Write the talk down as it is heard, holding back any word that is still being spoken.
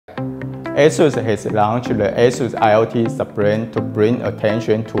ASUS has launched the ASUS IoT sub brand to bring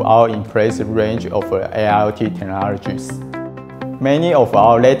attention to our impressive range of AIoT technologies. Many of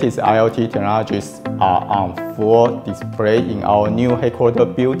our latest IoT technologies are on full display in our new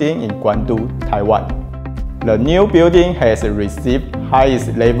headquarters building in Guangdong, Taiwan. The new building has received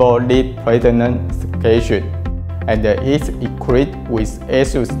highest level LEED Platinum certification and is equipped with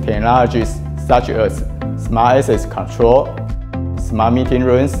ASUS technologies such as Smart Access Control, Smart Meeting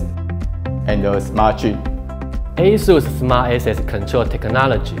Rooms, and a Smart Gym. ASUS Smart Access Control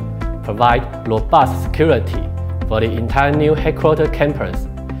technology provides robust security for the entire new headquarters campus.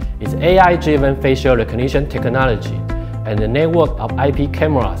 Its AI-driven facial recognition technology and the network of IP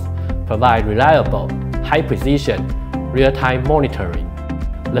cameras provide reliable, high-precision, real-time monitoring.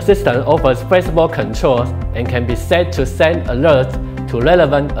 The system offers flexible controls and can be set to send alerts to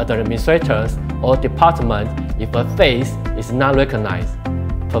relevant administrators or departments if a face is not recognized,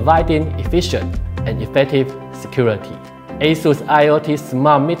 providing efficient and effective security. ASUS IoT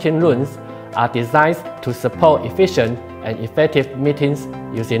smart meeting rooms are designed to support efficient and effective meetings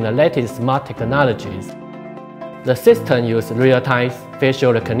using the latest smart technologies. The system uses real-time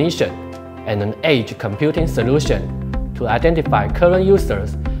facial recognition and an edge computing solution to identify current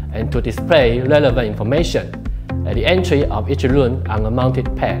users and to display relevant information at the entry of each room on a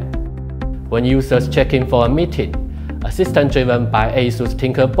mounted pad. When users check in for a meeting, a system driven by ASUS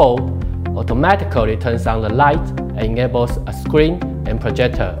Tinkerboard automatically turns on the light and enables a screen and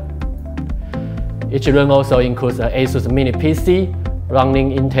projector. Each room also includes an ASUS mini PC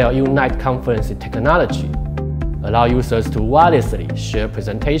running Intel Unite conferencing technology, allow users to wirelessly share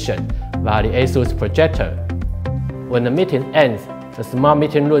presentation via the ASUS projector. When the meeting ends, the smart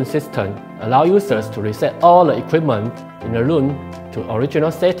meeting room system allows users to reset all the equipment in the room to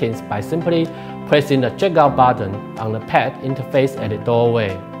original settings by simply pressing the checkout button on the pad interface at the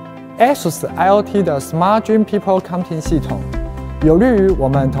doorway. ASUS IoT 的 Smart Dream People Counting 系统有利于我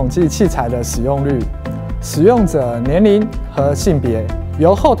们统计器材的使用率、使用者年龄和性别，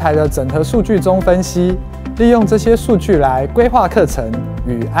由后台的整合数据中分析，利用这些数据来规划课程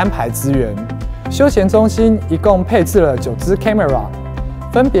与安排资源。休闲中心一共配置了9支 camera，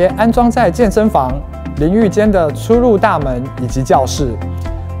 分别安装在健身房、淋浴间的出入大门以及教室，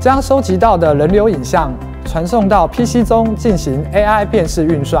将收集到的人流影像传送到 PC 中进行 AI 辨识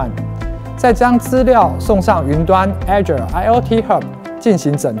运算，再将资料送上云端 Azure IoT Hub 进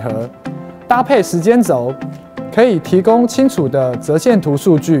行整合，搭配时间轴，可以提供清楚的折线图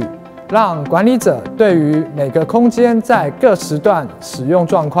数据，让管理者对于每个空间在各时段使用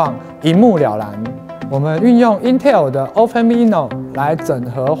状况一目了然。我们运用 Intel 的 OpenVINO 来整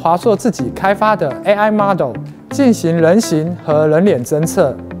合华硕自己开发的 AI Model， 进行人形和人脸侦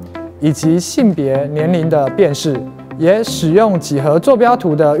测，以及性别、年龄的辨识，也使用几何坐标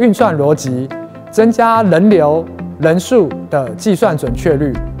图的运算逻辑，增加人流、人数的计算准确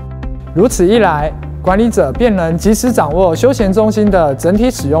率。如此一来，管理者便能及时掌握休闲中心的整体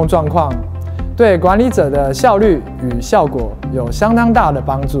使用状况，对管理者的效率与效果有相当大的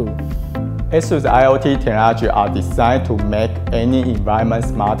帮助。ASUS IoT technology are designed to make any environment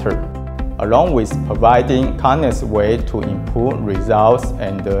smarter, along with providing countless ways to improve results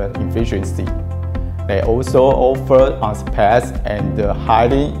and efficiency. They also offer unsurpassed and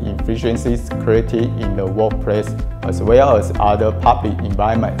highly efficient security in the workplace as well as other public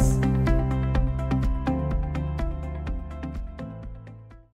environments.